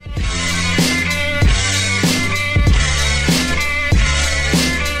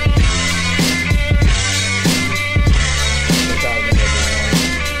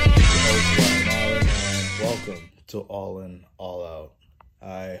going all out.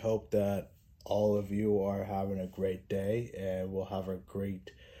 I hope that all of you are having a great day and will have a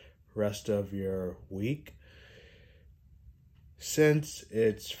great rest of your week. Since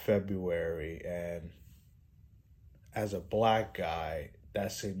it's February, and as a black guy,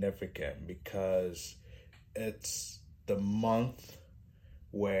 that's significant because it's the month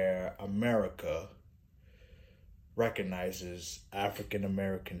where America recognizes African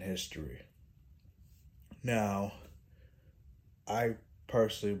American history. Now, I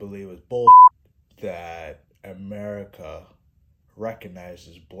personally believe it's bull that America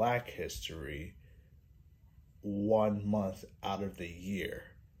recognizes black history 1 month out of the year.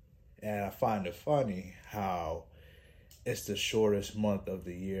 And I find it funny how it's the shortest month of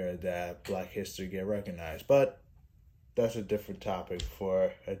the year that black history get recognized. But that's a different topic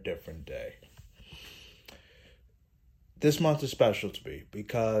for a different day. This month is special to me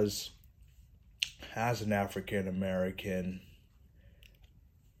because as an African American,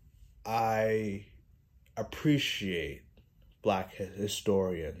 I appreciate black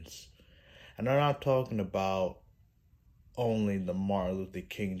historians. And I'm not talking about only the Martin Luther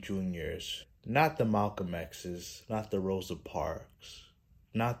King Jr.'s, not the Malcolm X's, not the Rosa Parks,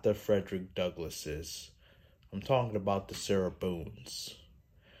 not the Frederick Douglasses. I'm talking about the Sarah Boones.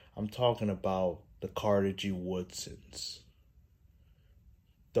 I'm talking about the Carter G. Woodsons.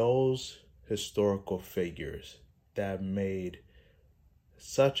 Those historical figures that made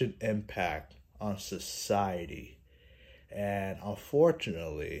such an impact on society. And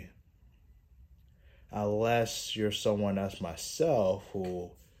unfortunately, unless you're someone as myself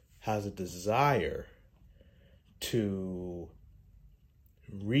who has a desire to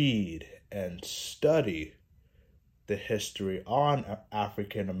read and study the history on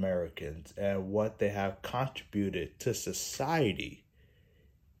African Americans and what they have contributed to society,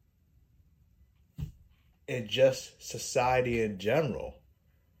 and just society in general,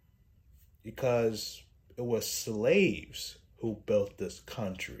 because it was slaves who built this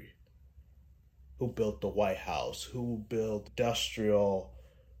country, who built the White House, who built industrial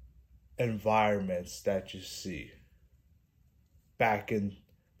environments that you see back in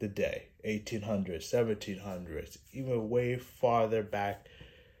the day, 1800s, 1700s, even way farther back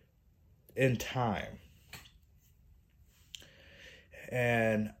in time.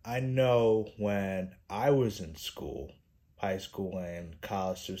 And I know when I was in school, high school and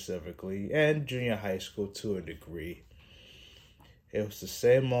college specifically, and junior high school to a degree, it was the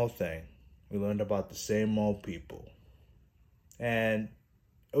same old thing. We learned about the same old people. And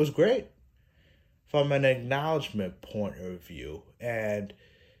it was great from an acknowledgement point of view. And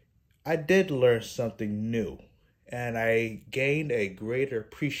I did learn something new. And I gained a greater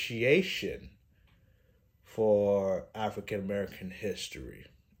appreciation for African American history.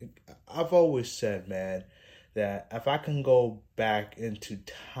 I've always said, man, that if I can go back into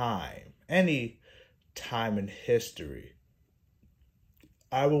time, any time in history,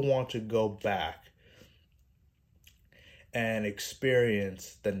 I would want to go back and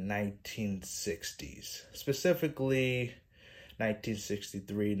experience the 1960s, specifically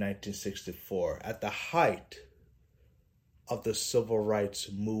 1963, 1964, at the height of the civil rights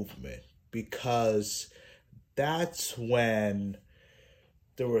movement, because that's when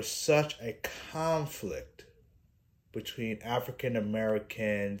there was such a conflict between African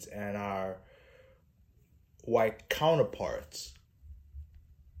Americans and our white counterparts.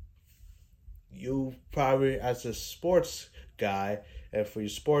 You probably, as a sports guy, and for you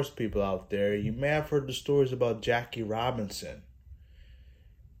sports people out there, you may have heard the stories about Jackie Robinson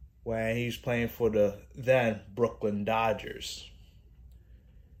when he was playing for the then Brooklyn Dodgers,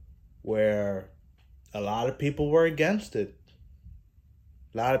 where a lot of people were against it.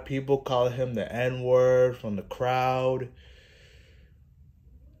 A lot of people called him the N-word from the crowd,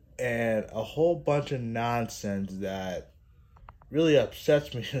 and a whole bunch of nonsense that really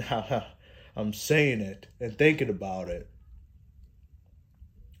upsets me now. I'm saying it and thinking about it.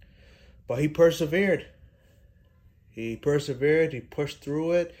 But he persevered. He pushed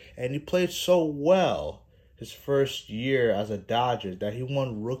through it, and he played so well his first year as a Dodger that he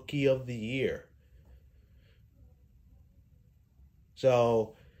won Rookie of the Year.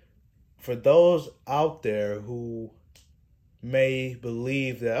 So, for those out there who may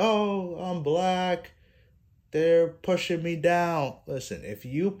believe that, oh, I'm black, they're pushing me down. Listen, if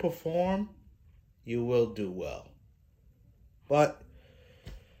you perform, you will do well. But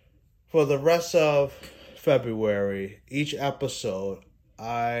for the rest of February, each episode,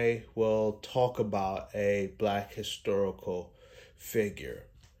 I will talk about a black historical figure.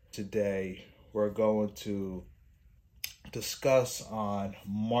 Today, we're going to discuss on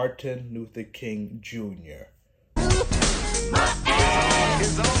Martin Luther King Jr.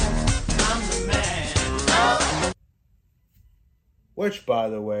 Which, by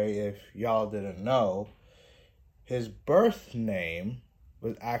the way, if y'all didn't know, his birth name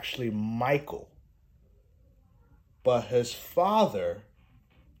was actually Michael. But his father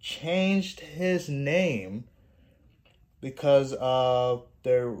changed his name because of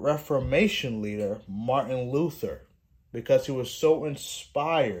the Reformation leader, Martin Luther, because he was so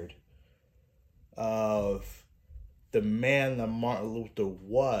inspired of the man that Martin Luther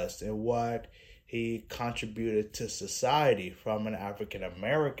was and what he contributed to society from an African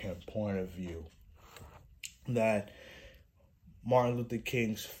American point of view, that Martin Luther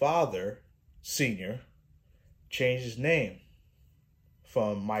King's father, Sr., changed his name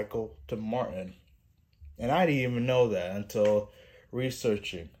from Michael to Martin. And I didn't even know that until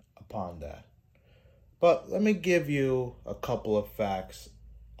researching upon that. But let me give you a couple of facts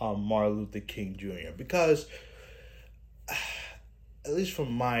on Martin Luther King Jr. because, at least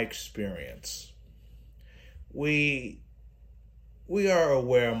from my experience, we are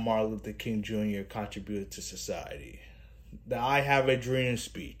aware Martin Luther King Jr. contributed to society. The I Have a Dream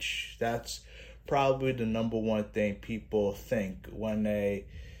speech, that's probably the number one thing people think when they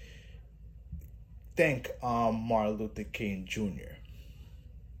think Martin Luther King Jr.,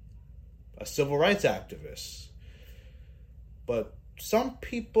 a civil rights activist. But some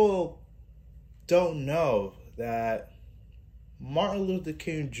people don't know that Martin Luther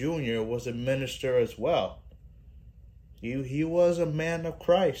King Jr. was a minister as well. He was a man of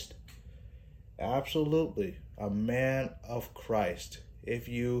Christ. Absolutely, a man of Christ. If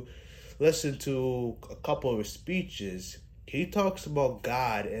you listen to a couple of his speeches, he talks about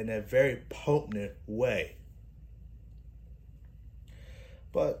God in a very potent way.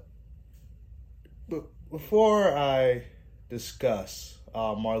 But before I discuss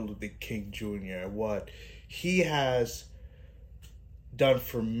Martin Luther King Jr., what he has done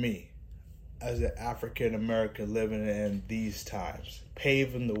for me as an African American living in these times,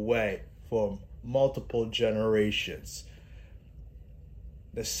 paving the way for multiple generations,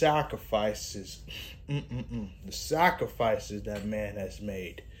 the sacrifices that man has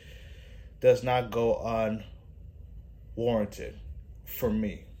made does not go unwarranted for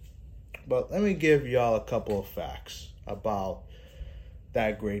me. But let me give y'all a couple of facts about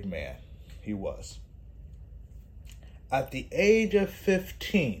that great man he was. At the age of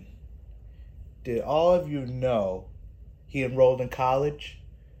 15, did all of you know he enrolled in college?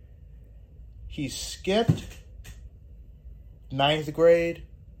 He skipped 9th grade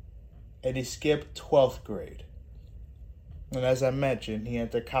and he skipped 12th grade. And as I mentioned, he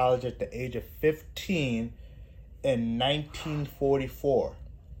entered college at the age of 15 in 1944.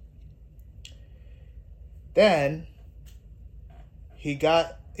 Then he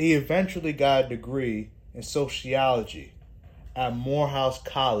eventually got a degree in sociology at Morehouse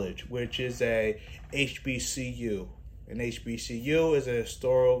College, which is a HBCU. An HBCU is a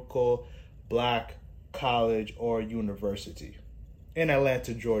historical black college or university in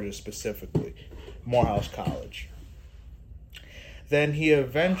Atlanta, Georgia specifically, Morehouse College. Then he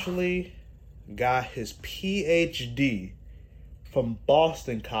eventually got his PhD from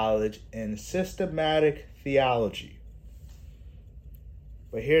Boston College in systematic theology.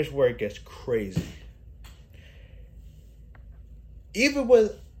 But here's where it gets crazy. Even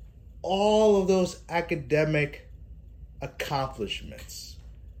with all of those academic accomplishments,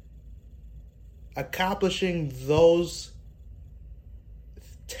 accomplishing those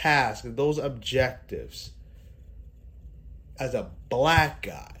tasks, those objectives as a black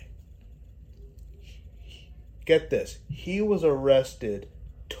guy, get this, he was arrested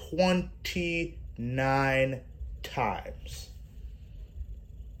 29 times.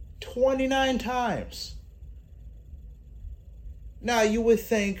 29 times. Now you would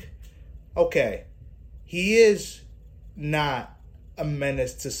think, okay, he is not a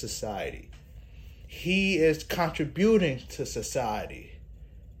menace to society. He is contributing to society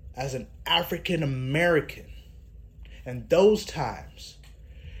as an African American. And those times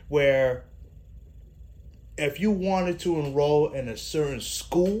where if you wanted to enroll in a certain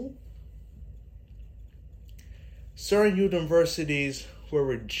school, certain universities will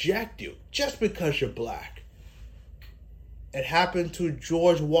reject you just because you're black. It happened to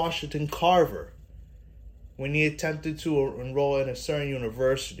George Washington Carver when he attempted to enroll in a certain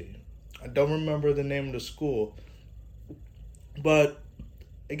university. I don't remember the name of the school. But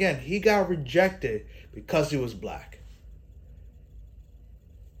again, he got rejected because he was black.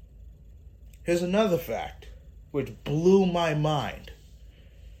 Here's another fact which blew my mind.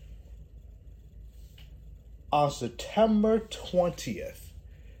 On September 20th,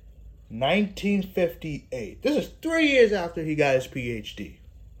 1958. This is 3 years after he got his PhD.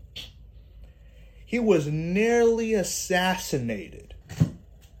 He was nearly assassinated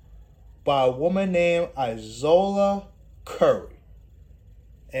by a woman named Izola Curry.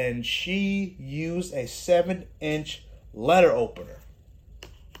 And she used a 7-inch letter opener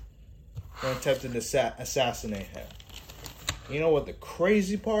when attempting to assassinate him. You know what the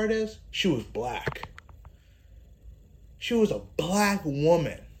crazy part is? She was black. She was a black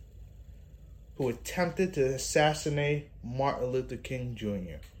woman who attempted to assassinate Martin Luther King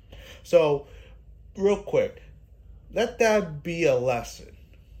Jr. So, real quick, let that be a lesson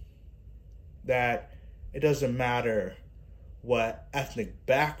that it doesn't matter what ethnic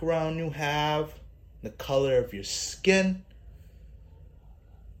background you have, the color of your skin.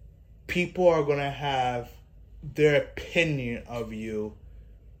 People are going to have their opinion of you,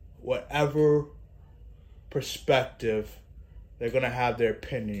 whatever perspective, they're going to have their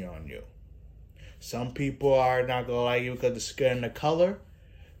opinion on you. Some people are not going to like you because of the skin and the color.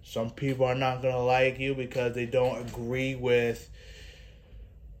 Some people are not going to like you because they don't agree with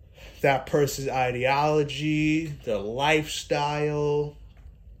that person's ideology, their lifestyle.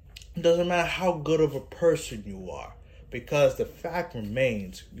 It doesn't matter how good of a person you are, because the fact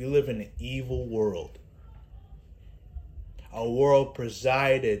remains, you live in an evil world. A world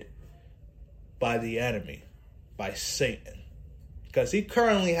presided by the enemy, by Satan. Because he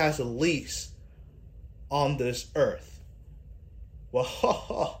currently has a lease on this earth.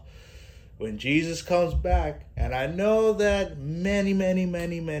 Well, when Jesus comes back, and I know that many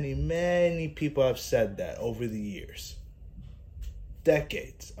people have said that over the years.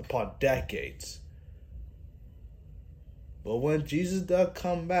 Decades upon decades. But when Jesus does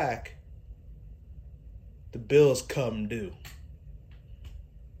come back, the bills come due.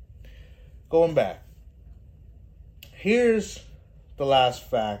 Going back. Here's the last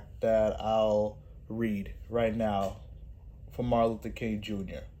fact that I'll read right now from Martin Luther King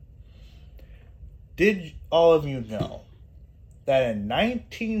Jr. Did all of you know that in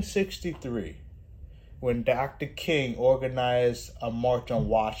 1963, when Dr. King organized a march on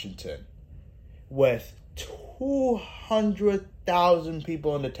Washington with 200,000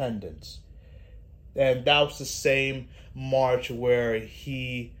 people in attendance, and that was the same march where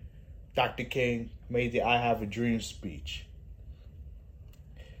Dr. King, made the I Have a Dream speech.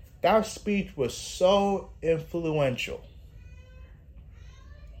 That speech was so influential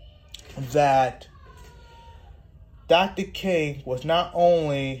that Dr. King was not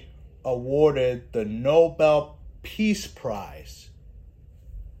only awarded the Nobel Peace Prize,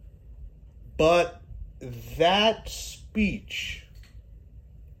 but that speech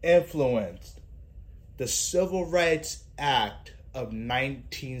influenced the Civil Rights Act of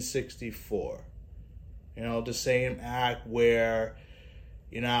 1964. You know, the same act where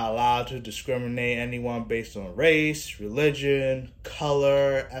you're not allowed to discriminate anyone based on race, religion,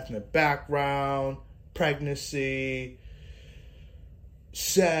 color, ethnic background, pregnancy,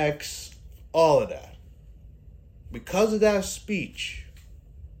 sex, all of that. Because of that speech,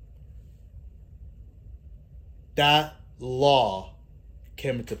 that law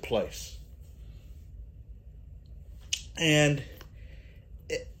came into place. And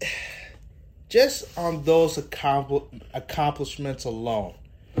just on those accomplishments alone,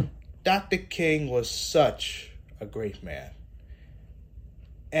 Dr. King was such a great man.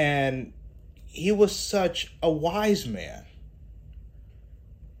 And he was such a wise man.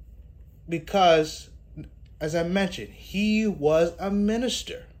 Because, as I mentioned, he was a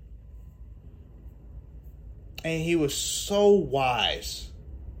minister. And he was so wise.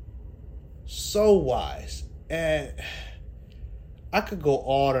 So wise. And I could go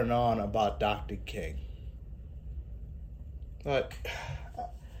on and on about Dr. King. But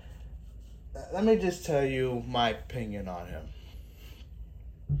let me just tell you my opinion on him.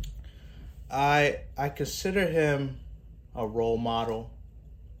 I consider him a role model.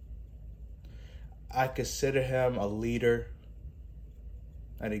 I consider him a leader.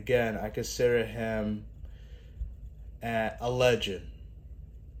 And again, I consider him a legend.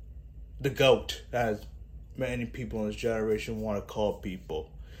 The GOAT, as many people in this generation want to call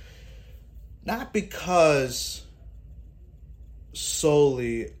people. Not because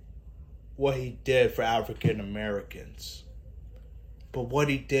solely what he did for African Americans, but what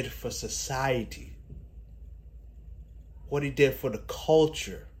he did for society, what he did for the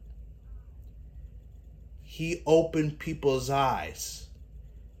culture. He opened people's eyes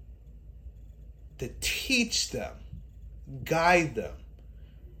to teach them, guide them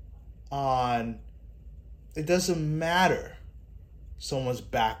on, it doesn't matter someone's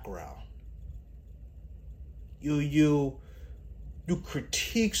background. You you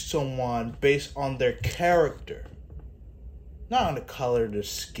critique someone based on their character, not on the color of their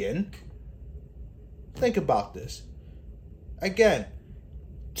skin. Think about this. Again,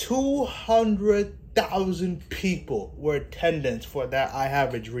 200,000 people were in attendance for that I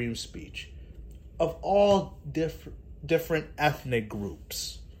Have a Dream speech of all different ethnic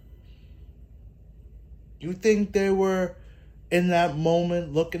groups. You think they were in that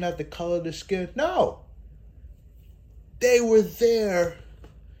moment looking at the color of the skin? No. They were there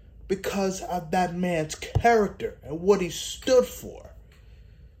because of that man's character and what he stood for.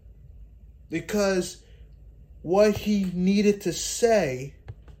 Because what he needed to say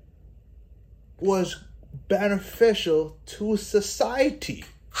was beneficial to society.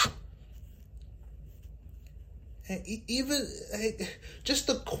 And even just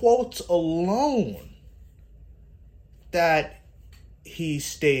the quotes alone that he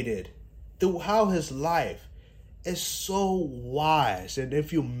stated throughout his life is so wise. And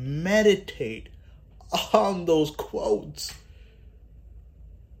if you meditate on those quotes,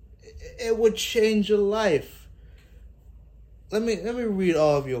 it would change your life. Let me read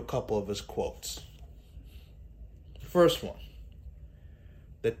all of you a couple of his quotes. First one.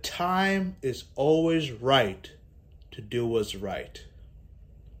 The time is always right to do what's right.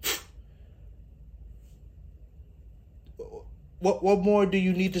 What more do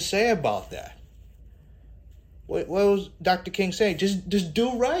you need to say about that? What was Dr. King saying? Just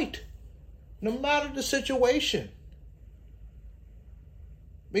do right, no matter the situation.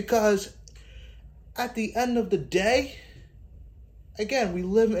 Because at the end of the day, again, we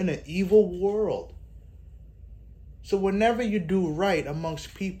live in an evil world. So whenever you do right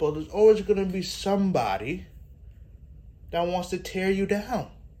amongst people, there's always going to be somebody that wants to tear you down.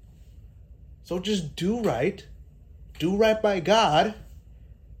 So just do right by God,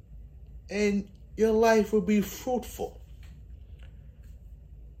 and your life will be fruitful.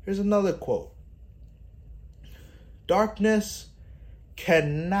 Here's another quote. Darkness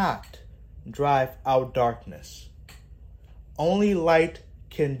cannot drive out darkness. Only light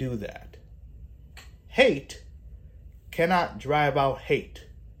can do that. Hate cannot drive out hate.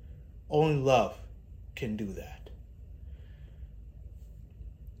 Only love can do that.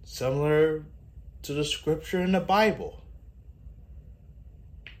 Similar to the scripture in the Bible.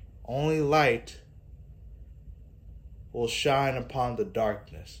 Only light will shine upon the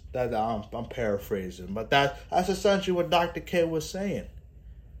darkness. That I'm paraphrasing, but that's essentially what Dr. K was saying.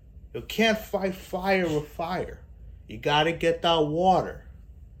 You can't fight fire with fire. You got to get that water,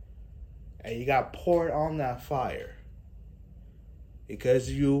 and you got to pour it on that fire. Because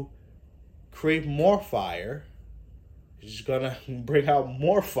you create more fire, it's just gonna bring out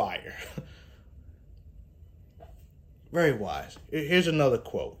more fire. Very wise. Here's another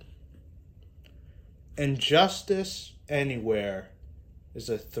quote. Injustice anywhere is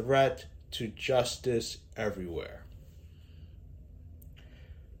a threat to justice everywhere.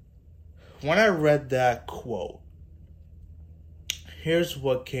 When I read that quote, here's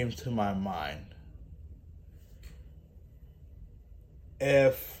what came to my mind.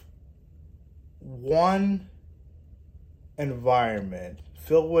 If one environment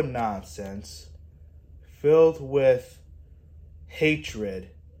filled with nonsense, filled with hatred,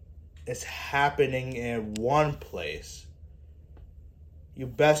 is happening in one place, you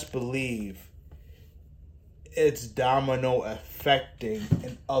best believe it's domino affecting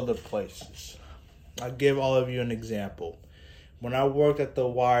in other places. I'll give all of you an example. When I worked at the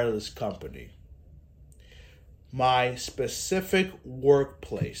wireless company, my specific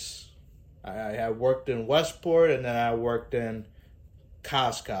workplace, I had worked in Westport, and then I worked in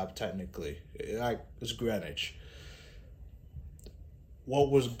Coscob, technically. It's Greenwich. What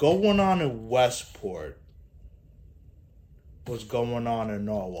was going on in Westport was going on in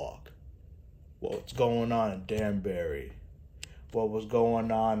Norwalk. What's going on in Danbury. What was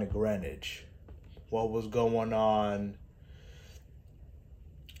going on in Greenwich. What was going on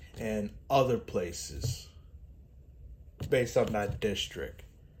in other places based on that district.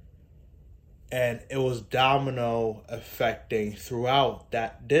 And it was domino affecting throughout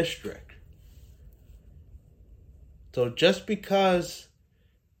that district. So just because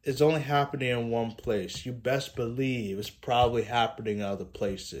it's only happening in one place, you best believe it's probably happening in other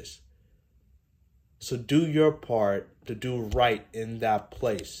places. So do your part to do right in that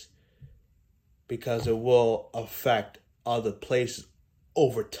place, because it will affect other places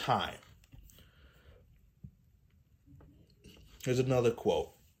over time. Here's another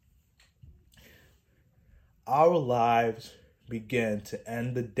quote. Our lives begin to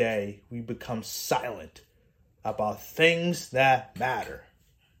end the day we become silent about things that matter.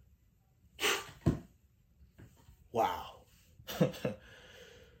 Wow.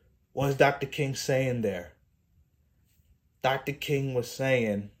 What is Dr. King saying there? Dr. King was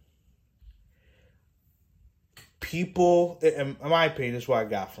saying, people, in my opinion, this is what I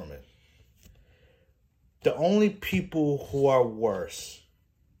got from it. The only people who are worse,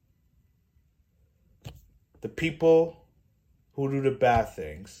 the people who do the bad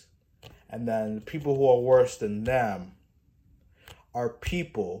things, and then the people who are worse than them, are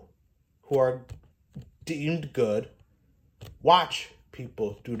people who are deemed good, watch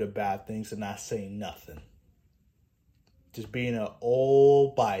people do the bad things and not say nothing. Just being an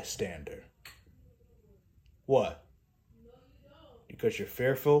old bystander. What? Because you're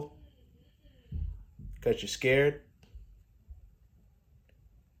fearful? Because you're scared?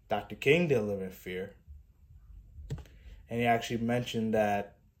 Dr. King didn't live in fear. And he actually mentioned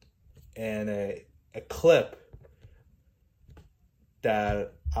that in a clip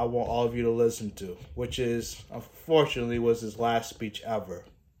that I want all of you to listen to, which is, unfortunately, was his last speech ever.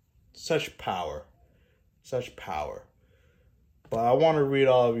 Such power. Such power. But I want to read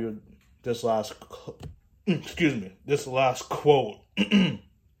all of you this last quote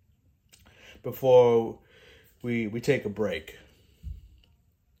before we take a break.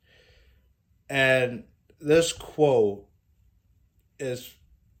 And this quote is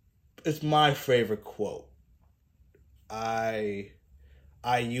my favorite quote. I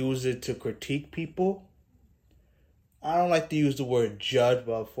use it to critique people. I don't like to use the word judge,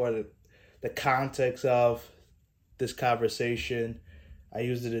 but for the context of this conversation, I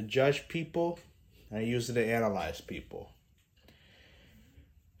use it to judge people, and I use it to analyze people.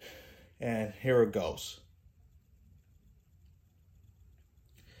 And here it goes.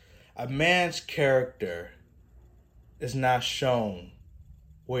 A man's character is not shown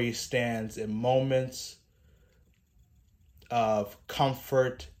where he stands in moments of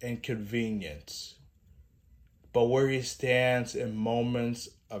comfort and convenience, but where he stands in moments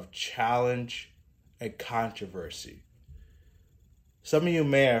of challenge and controversy. Some of you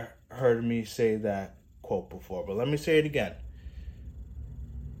may have heard me say that quote before, but let me say it again.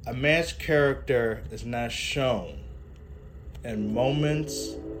 A man's character is not shown in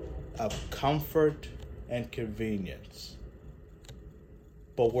moments of comfort and convenience,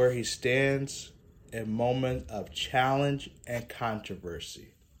 but where he stands in moments of challenge and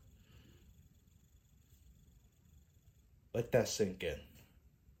controversy. Let that sink in.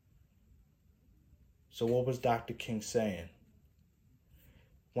 So what was Dr. King saying?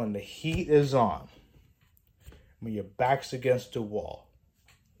 When the heat is on, when your back's against the wall,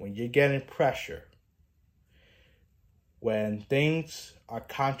 when you're getting pressure, when things are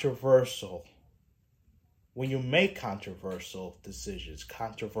controversial, when you make controversial decisions,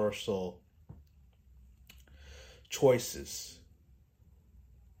 controversial choices,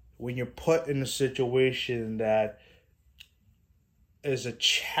 when you're put in a situation that is a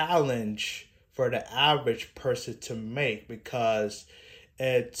challenge for the average person to make because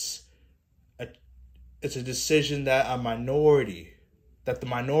it's a decision that the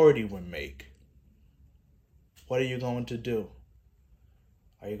minority would make. What are you going to do?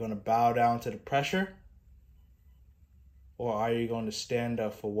 Are you going to bow down to the pressure? Or are you going to stand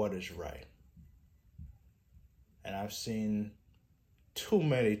up for what is right? And I've seen too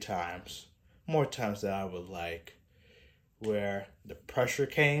many times, more times than I would like, where the pressure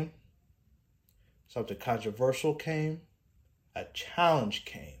came, something controversial came, a challenge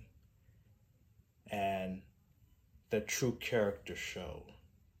came, and the true character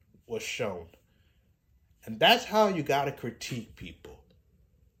was shown. And that's how you got to critique people.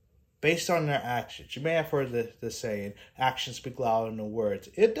 Based on their actions. You may have heard the saying, actions speak louder than words.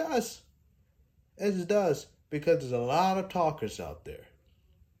 It does. It does. Because there's a lot of talkers out there.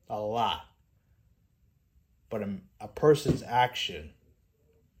 A lot. But a person's action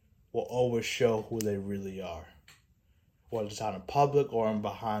will always show who they really are. Whether it's out in public or in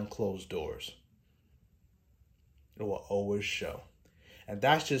behind closed doors. It will always show. And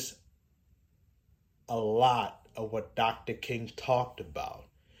that's just a lot of what Dr. King talked about,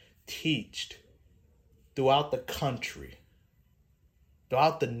 teached throughout the country,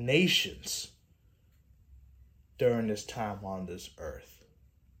 throughout the nations during this time on this earth.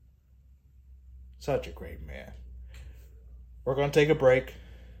 Such a great man. We're going to take a break.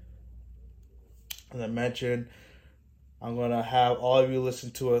 As I mentioned, I'm going to have all of you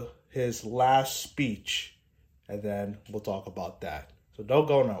listen to his last speech, and then we'll talk about that. So don't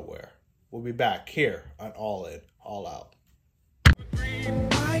go nowhere. We'll be back here on All In, All Out.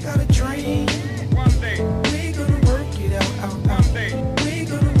 I got a dream. One day we're gonna work it out. One day we're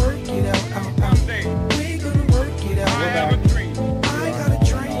gonna work it out. One day we're gonna work it out. I have a dream. I got a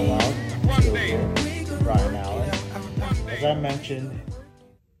dream. One day. Brian Allen. As I mentioned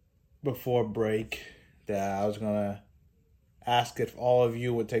before break that I was going to ask if all of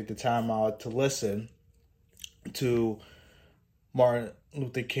you would take the time out to listen to Martin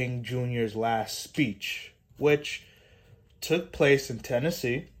Luther King Jr.'s last speech, which took place in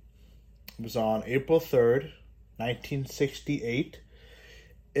Tennessee. It was on April 3rd, 1968.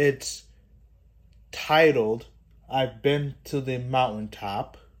 It's titled, "I've Been to the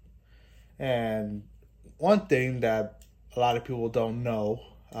Mountaintop." And one thing that a lot of people don't know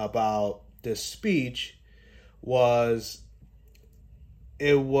about this speech was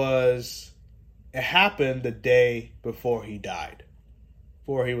it happened the day before he died,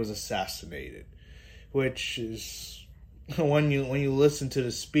 before he was assassinated, which is, when you listen to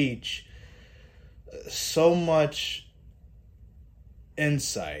the speech, so much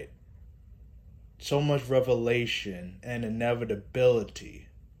insight, so much revelation and inevitability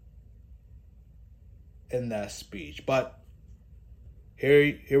in that speech. But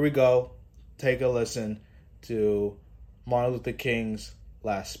here we go. Take a listen to Martin Luther King's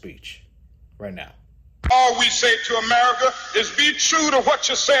last speech right now. All we say to America is be true to what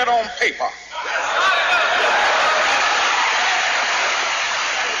you said on paper.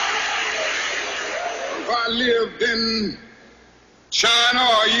 If I lived in China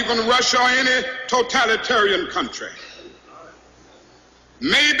or even Russia or any totalitarian country,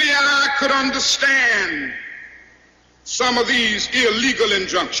 maybe I could understand some of these illegal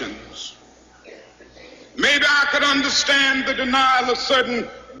injunctions. Maybe I could understand the denial of certain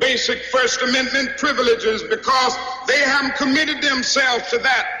basic First Amendment privileges because they haven't committed themselves to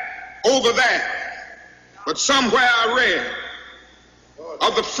that over there. But somewhere I read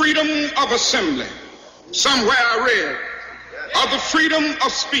of the freedom of assembly. Somewhere I read of the freedom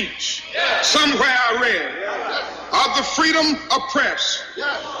of speech. Somewhere I read of the freedom of press.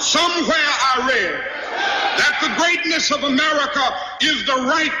 Somewhere I read that the greatness of America is the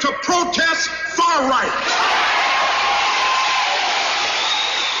right to protest far right.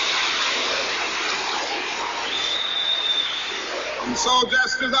 And so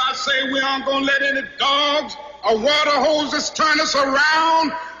just as I say we aren't going to let any dogs or water hoses turn us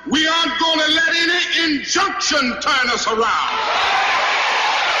around, we aren't going to let any injunction turn us around.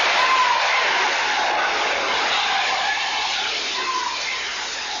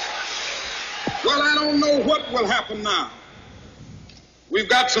 Well, I don't know what will happen now. We've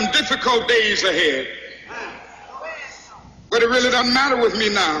got some difficult days ahead. But it really doesn't matter with me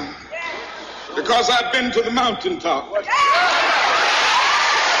now because I've been to the mountaintop. I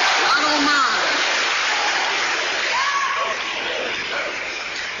don't mind.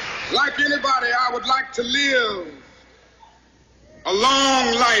 Like anybody, I would like to live a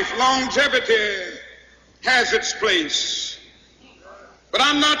long life. Longevity has its place. But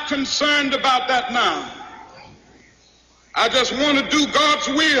I'm not concerned about that now. I just want to do God's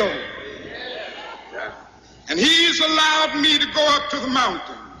will. And He's allowed me to go up to the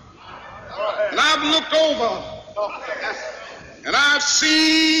mountain. And I've looked over and I've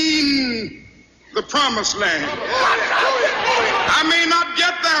seen the promised land. I may not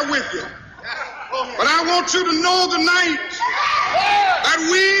get there with you, but I want you to know tonight that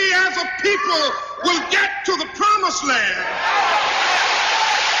we as a people will get to the promised land.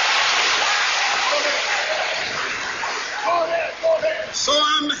 So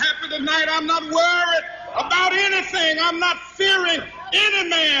I'm happy tonight. I'm not worried about anything. I'm not fearing any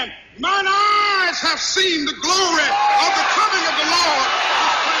man. Mine eyes have seen the glory of the coming of the Lord.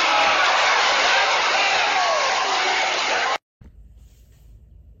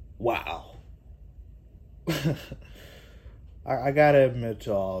 Wow. I gotta admit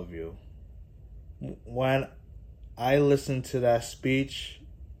to all of you, when I listened to that speech,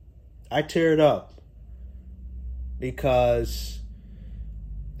 I teared up. Because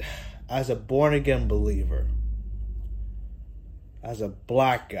as a born-again believer, as a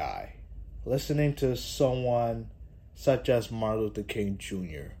black guy, listening to someone such as Martin Luther King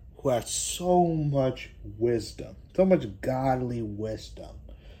Jr., who has so much wisdom, so much godly wisdom,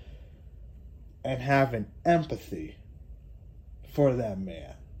 and having empathy for that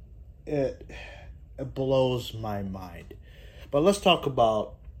man, it blows my mind. But let's talk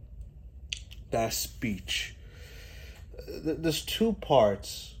about that speech. There's two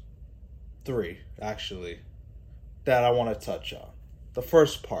parts, three actually, that I want to touch on. The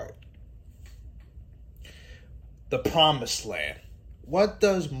first part, the promised land. What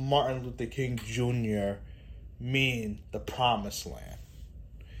does Martin Luther King Jr. mean, the promised land?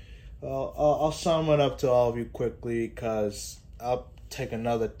 I'll sum it up to all of you quickly because I'll take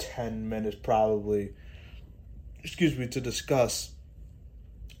another 10 minutes probably, to discuss.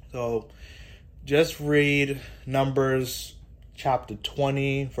 So just read Numbers chapter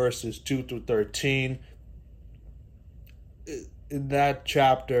 20, verses 2 through 13. In that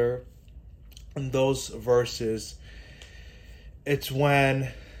chapter, in those verses, it's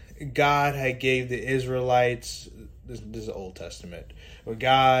when God had gave the Israelites, this is the Old Testament, where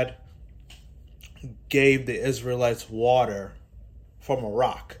God gave the Israelites water from a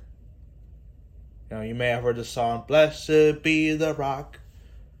rock. You know, you may have heard the song, "Blessed be the rock,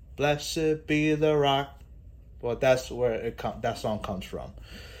 blessed be the rock." Well, that's where that song comes from.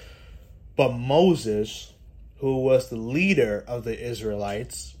 But Moses, who was the leader of the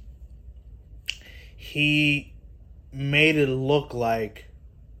Israelites, he made it look like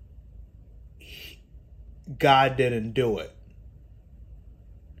God didn't do it.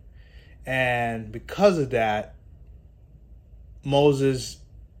 And because of that, Moses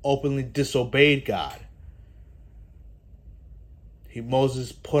openly disobeyed God.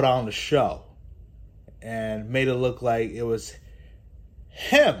 Moses put on the show and made it look like it was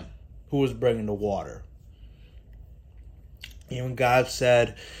him who was bringing the water. Even God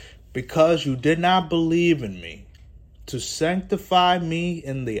said, "Because you did not believe in me to sanctify me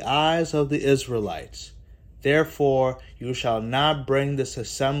in the eyes of the Israelites, therefore you shall not bring this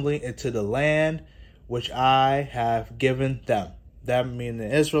assembly into the land which I have given them." That means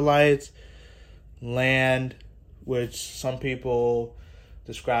the Israelites, land which some people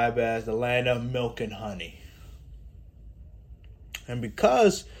describe as the land of milk and honey. And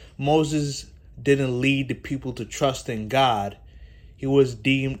because Moses didn't lead the people to trust in God, he was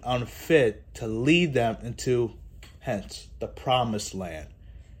deemed unfit to lead them into, hence, the promised land,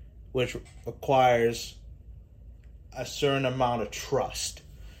 which requires a certain amount of trust.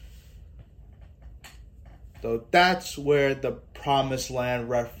 So that's where the promised land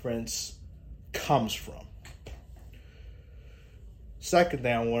reference comes from. Second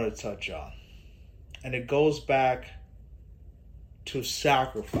thing I want to touch on, and it goes back to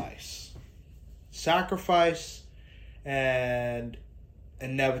sacrifice. Sacrifice and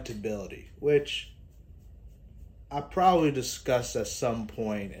inevitability, which I probably discussed at some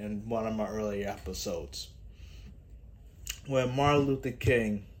point in one of my earlier episodes, when Martin Luther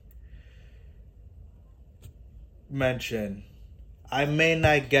King mentioned, "I may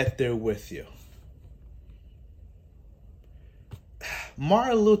not get there with you."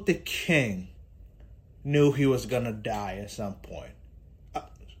 Martin Luther King knew he was going to die at some point.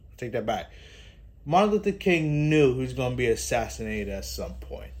 Take that back. Martin Luther King knew he was going to be assassinated at some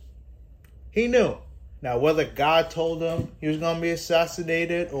point. He knew. Now, whether God told him he was going to be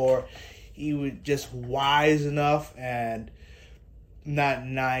assassinated or he was just wise enough and not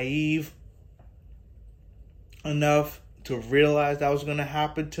naive enough to realize that was going to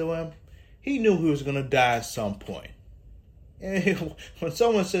happen to him, he knew he was going to die at some point. And when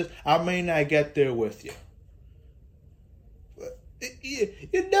someone says, "I may not get there with you,"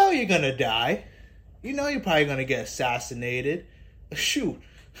 you know you're going to die. You know you're probably going to get assassinated. Shoot,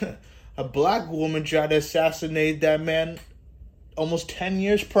 a black woman tried to assassinate that man almost 10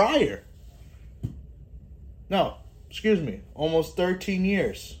 years prior. No, excuse me, almost 13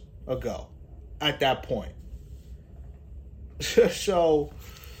 years ago at that point. So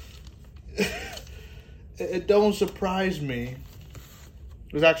it don't surprise me.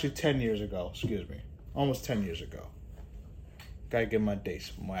 It was actually 10 years ago, excuse me. Almost 10 years ago. Gotta get my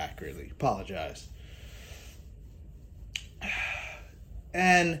dates more accurately. Apologize.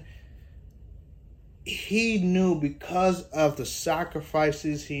 And he knew, because of the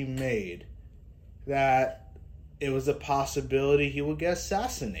sacrifices he made, that it was a possibility he would get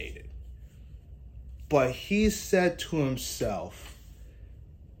assassinated. But he said to himself,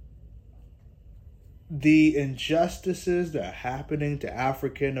 the injustices that are happening to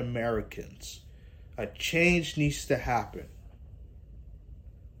African Americans, a change needs to happen.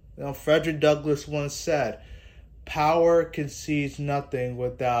 You know, Frederick Douglass once said, "Power concedes nothing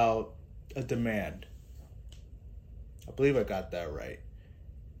without a demand." I believe I got that right.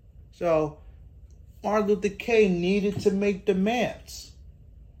 So, Martin Luther King needed to make demands.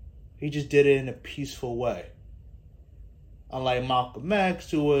 He just did it in a peaceful way. Unlike Malcolm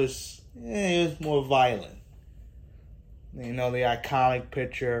X, who was more violent. You know, the iconic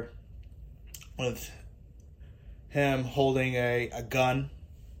picture with him holding a gun,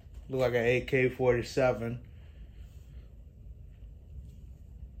 look like an AK-47.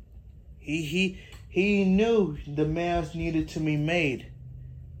 He knew demands needed to be made,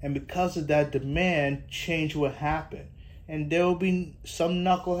 and because of that demand, change would happen. And there will be some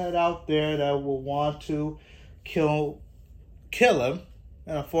knucklehead out there that will want to kill him.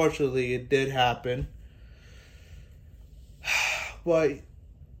 And unfortunately, it did happen. But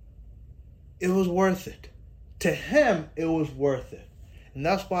it was worth it to him, it was worth it. And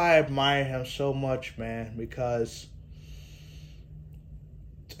that's why I admire him so much, man, because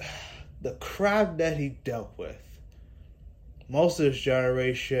the crap that he dealt with, most of his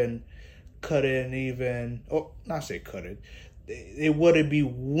generation couldn't even, or not say couldn't, they wouldn't be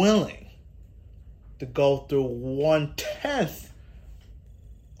willing to go through 1/10 of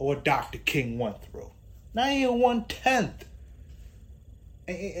what Dr. King went through. Not even 1/10.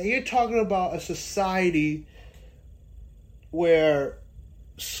 And you're talking about a society where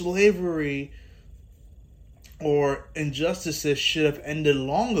slavery or injustices should have ended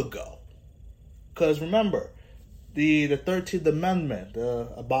long ago. Because remember, the 13th Amendment,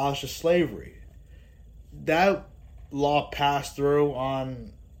 the abolish of slavery, that law passed through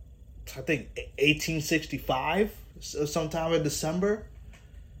on, I think, 1865, sometime in December.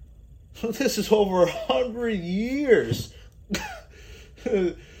 This is over 100 years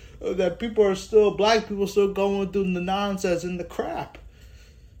that black people still going through the nonsense and the crap.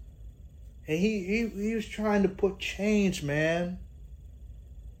 And he was trying to put change, man.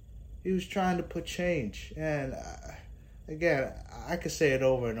 He was trying to put change. And again, I could say it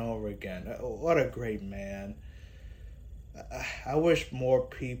over and over again. What a great man. I wish more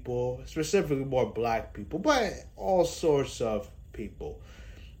people, specifically more black people, but all sorts of people,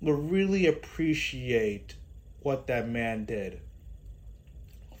 would really appreciate what that man did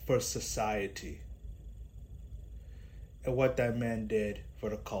for society and what that man did for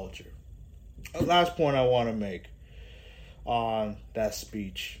the culture. Last point I want to make on that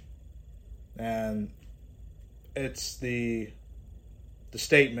speech, and it's the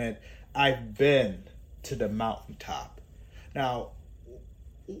statement, "I've been to the mountaintop." Now,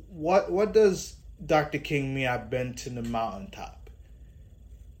 what does Dr. King mean, "I've been to the mountaintop"?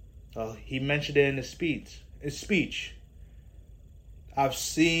 He mentioned it in his speech. I've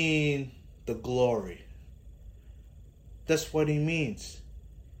seen the glory. That's what he means.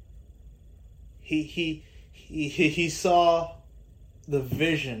 He saw the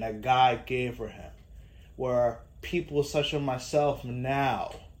vision that God gave for him, where people such as myself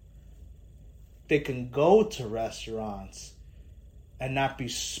now, they can go to restaurants and not be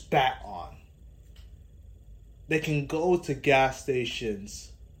spat on. They can go to gas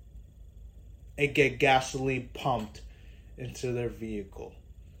stations and get gasoline pumped into their vehicle.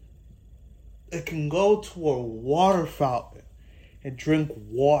 They can go to a water fountain and drink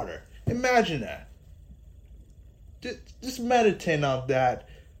water. Imagine that. Just meditate on that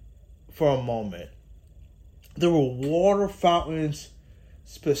for a moment. There were water fountains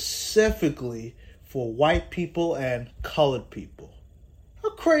specifically for white people and colored people.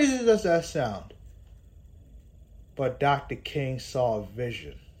 How crazy does that sound? But Dr. King saw a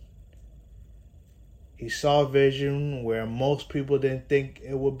vision. He saw a vision where most people didn't think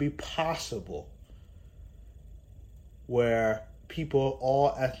it would be possible. Where people,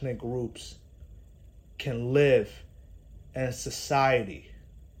 all ethnic groups, can live in society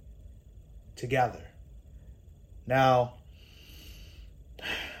together. Now,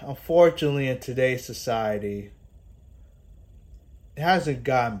 unfortunately, in today's society, it hasn't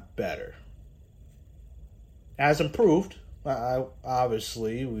gotten better. It has improved.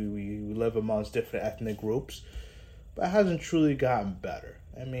 Obviously, we live amongst different ethnic groups, but it hasn't truly gotten better.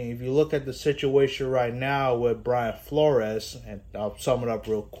 I mean, if you look at the situation right now with Brian Flores, and I'll sum it up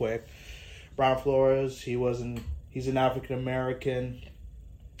real quick. Brian Flores, he's an African-American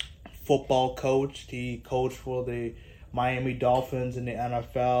football coach. He coached for the Miami Dolphins in the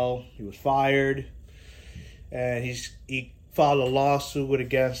NFL. He was fired, and he filed a lawsuit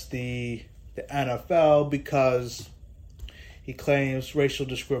against the NFL because he claims racial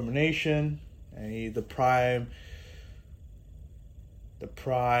discrimination, and the prime,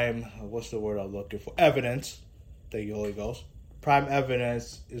 what's the word I'm looking for? Evidence. Thank you, Holy Ghost. Prime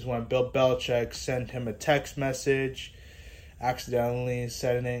evidence is when Bill Belichick sent him a text message, accidentally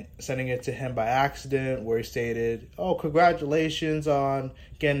sending it to him by accident, where he stated, "Oh, congratulations on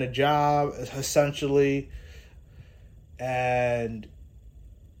getting a job," essentially. And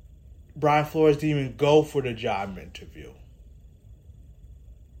Brian Flores didn't even go for the job interview.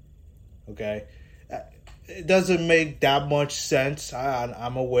 Okay? It doesn't make that much sense.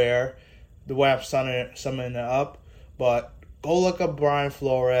 I'm aware the way I'm summing it up, but go look up Brian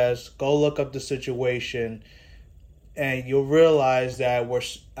Flores, go look up the situation, and you'll realize that we're,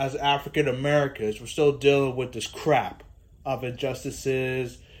 as African Americans, we're still dealing with this crap of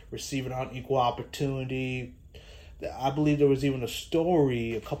injustices, receiving unequal opportunity. I believe there was even a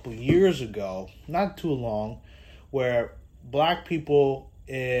story a couple years ago, not too long, where black people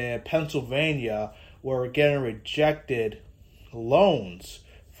in Pennsylvania were getting rejected loans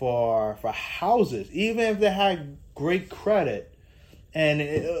for houses, even if they had great credit. And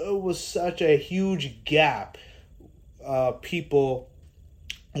it was such a huge gap. White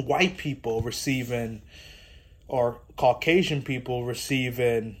people receiving, or Caucasian people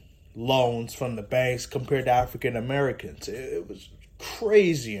receiving loans from the banks compared to African Americans. It was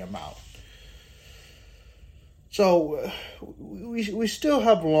crazy amount. So we still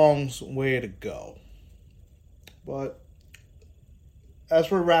have a long way to go. But as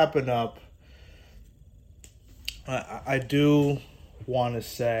we're wrapping up, I do want to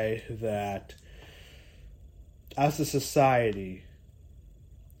say that as a society,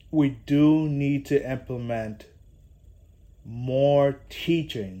 we do need to implement more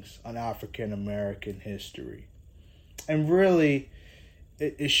teachings on African American history. And really,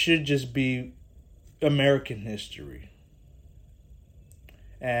 it should just be American history.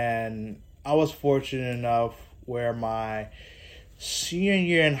 And I was fortunate enough where my senior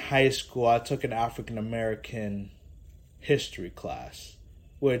year in high school, I took an African American history class,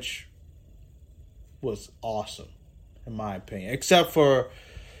 which was awesome, in my opinion. Except for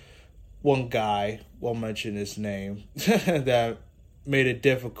one guy, won't mention his name, that made it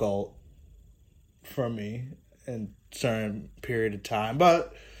difficult for me in a certain period of time.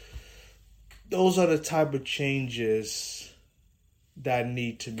 But those are the type of changes that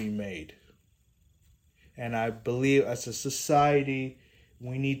need to be made. And I believe as a society,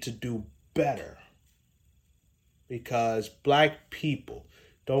 we need to do better. Because black people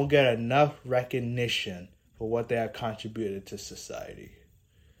don't get enough recognition for what they have contributed to society.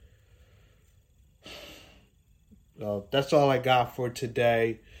 So that's all I got for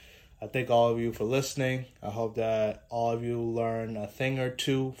today. I thank all of you for listening. I hope that all of you learn a thing or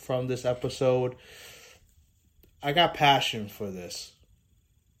two from this episode. I got passion for this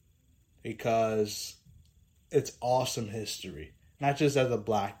because it's awesome history. Not just as a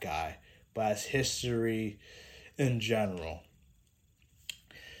black guy, but as history in general.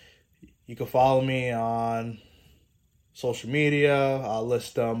 You can follow me on social media. I'll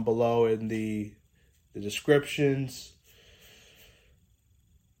list them below in the descriptions.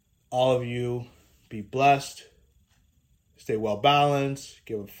 All of you be blessed. Stay well balanced.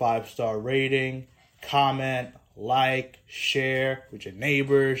 Give a 5-star rating. Comment, like, share with your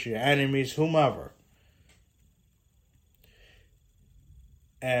neighbors, your enemies, whomever.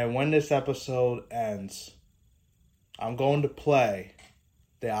 And when this episode ends, I'm going to play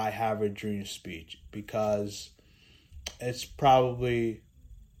the I Have a Dream speech because it's probably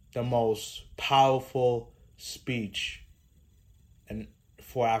the most powerful speech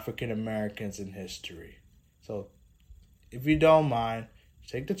for African Americans in history. So if you don't mind,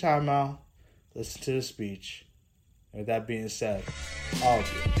 take the time out, listen to the speech. And with that being said, all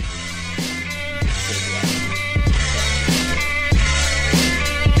of you, stay blessed.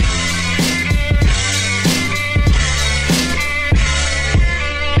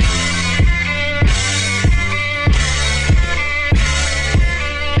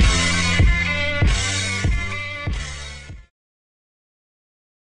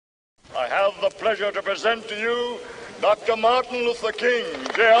 I have the pleasure to present to you Dr. Martin Luther King,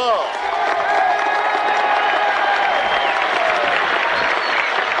 Jr.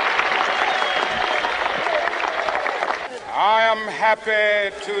 I am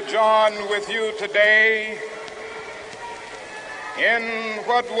happy to join with you today in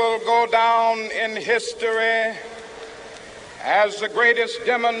what will go down in history as the greatest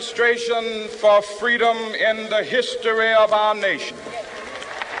demonstration for freedom in the history of our nation.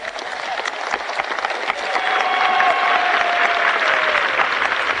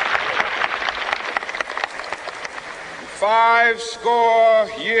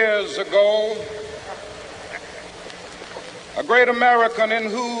 50 years ago, a great American in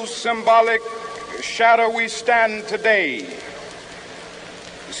whose symbolic shadow we stand today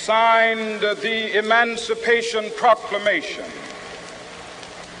signed the Emancipation Proclamation.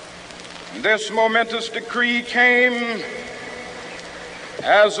 This momentous decree came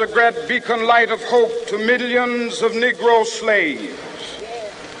as a great beacon light of hope to millions of Negro slaves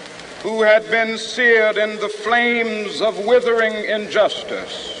who had been seared in the flames of withering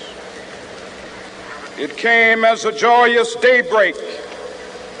injustice. It came as a joyous daybreak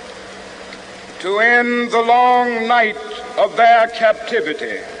to end the long night of their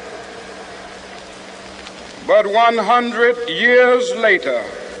captivity. But 100 years later,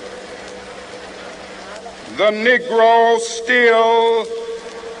 the Negro still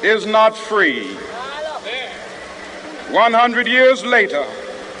is not free. 100 years later,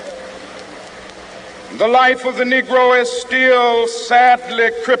 the life of the Negro is still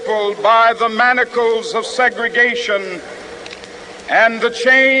sadly crippled by the manacles of segregation and the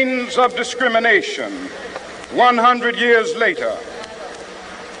chains of discrimination. 100 years later,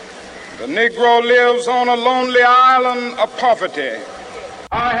 the Negro lives on a lonely island of poverty.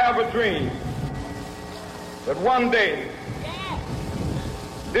 I have a dream that one day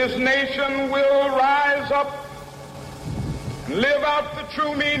this nation will rise up and live out the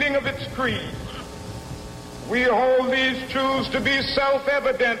true meaning of its creed. We hold these truths to be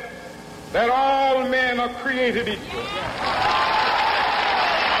self-evident, that all men are created equal.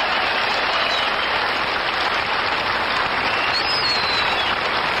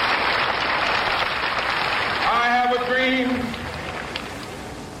 I have a dream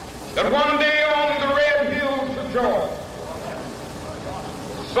that one day on the red hills of Georgia,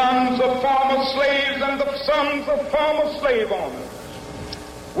 sons of former slaves and the sons of former slave owners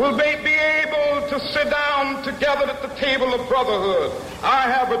will they be able to sit down together at the table of brotherhood. I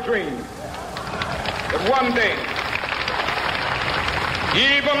have a dream that one day,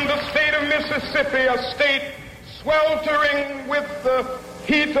 even the state of Mississippi, a state sweltering with the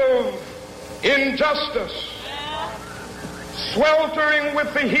heat of injustice, sweltering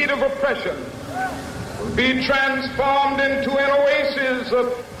with the heat of oppression, will be transformed into an oasis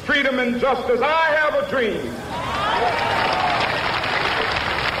of freedom and justice. I have a dream.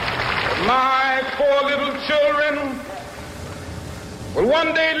 My 4 little children will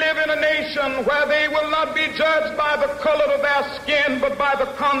one day live in a nation where they will not be judged by the color of their skin, but by the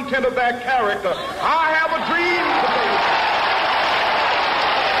content of their character. I have a dream today.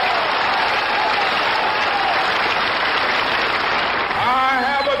 I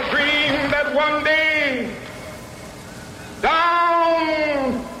have a dream that one day,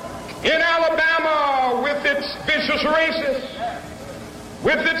 down in Alabama, with its vicious racists,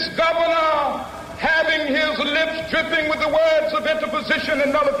 with its governor having his lips dripping with the words of interposition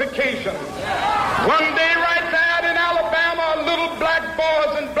and nullification. One day right there in Alabama, little black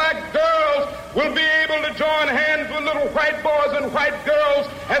boys and black girls will be able to join hands with little white boys and white girls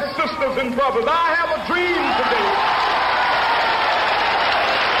as sisters and brothers. I have a dream today.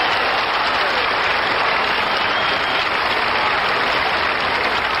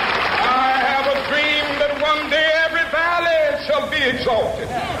 I have a dream that one day every valley shall be exalted,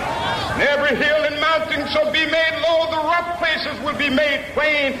 and every hill and mountain shall be made low. The rough places will be made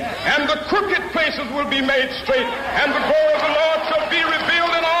plain, and the crooked places will be made straight, and the glory of the Lord shall be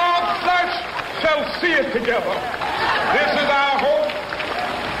revealed, and all flesh shall see it together. This is our hope.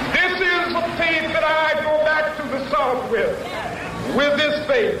 This is the faith that I go back to the South with. With this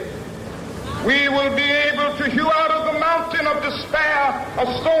faith, we will be able to hew out of the mountain of despair a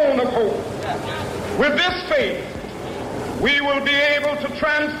stone of hope. With this faith, we will be able to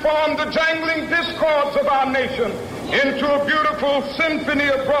transform the jangling discords of our nation into a beautiful symphony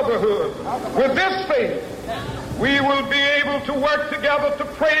of brotherhood. With this faith, we will be able to work together, to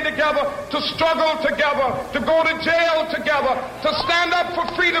pray together, to struggle together, to go to jail together, to stand up for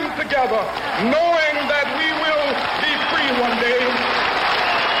freedom together, knowing that we will be free one day.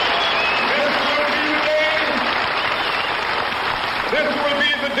 This will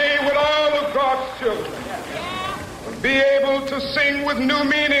be the day when all of God's children will be able to sing with new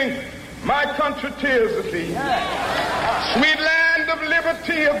meaning, my country, 'tis of thee. Sweet land of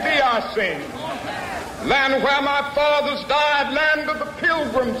liberty, of thee I sing. Land where my fathers died, land of the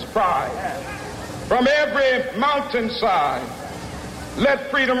pilgrim's pride. From every mountainside, let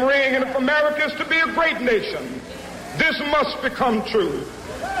freedom ring. And if America is to be a great nation, this must become true.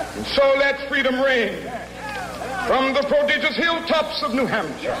 And so let freedom ring. From the prodigious hilltops of New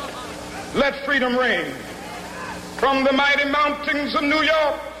Hampshire, let freedom ring. From the mighty mountains of New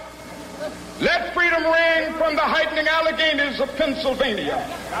York, let freedom ring. From the heightening Alleghenies of Pennsylvania,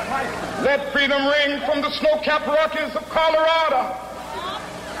 let freedom ring. From the snow-capped Rockies of Colorado,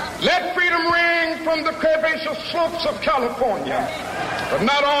 let freedom ring. From the curvaceous slopes of California. But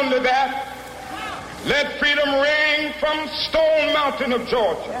not only that, let freedom ring from Stone Mountain of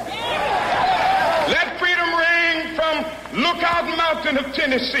Georgia. Let freedom ring from Lookout Mountain of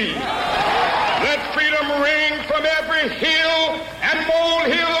Tennessee. Let freedom ring from every hill and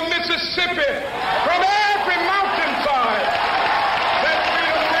molehill of Mississippi, from every mountainside. Let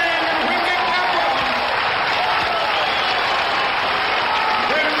freedom ring, and when they gather,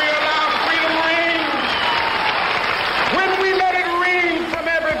 when we allow freedom ring, when we let it ring from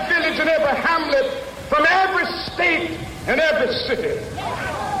every village and every hamlet, from every state and every city,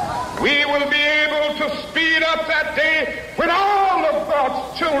 we will be able to speed up that day when all of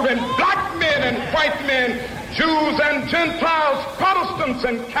God's children, black men and white men, Jews and Gentiles, Protestants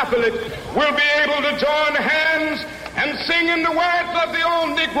and Catholics, will be able to join hands and sing in the words of the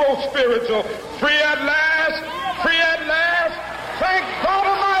old Negro spiritual, free at last, Thank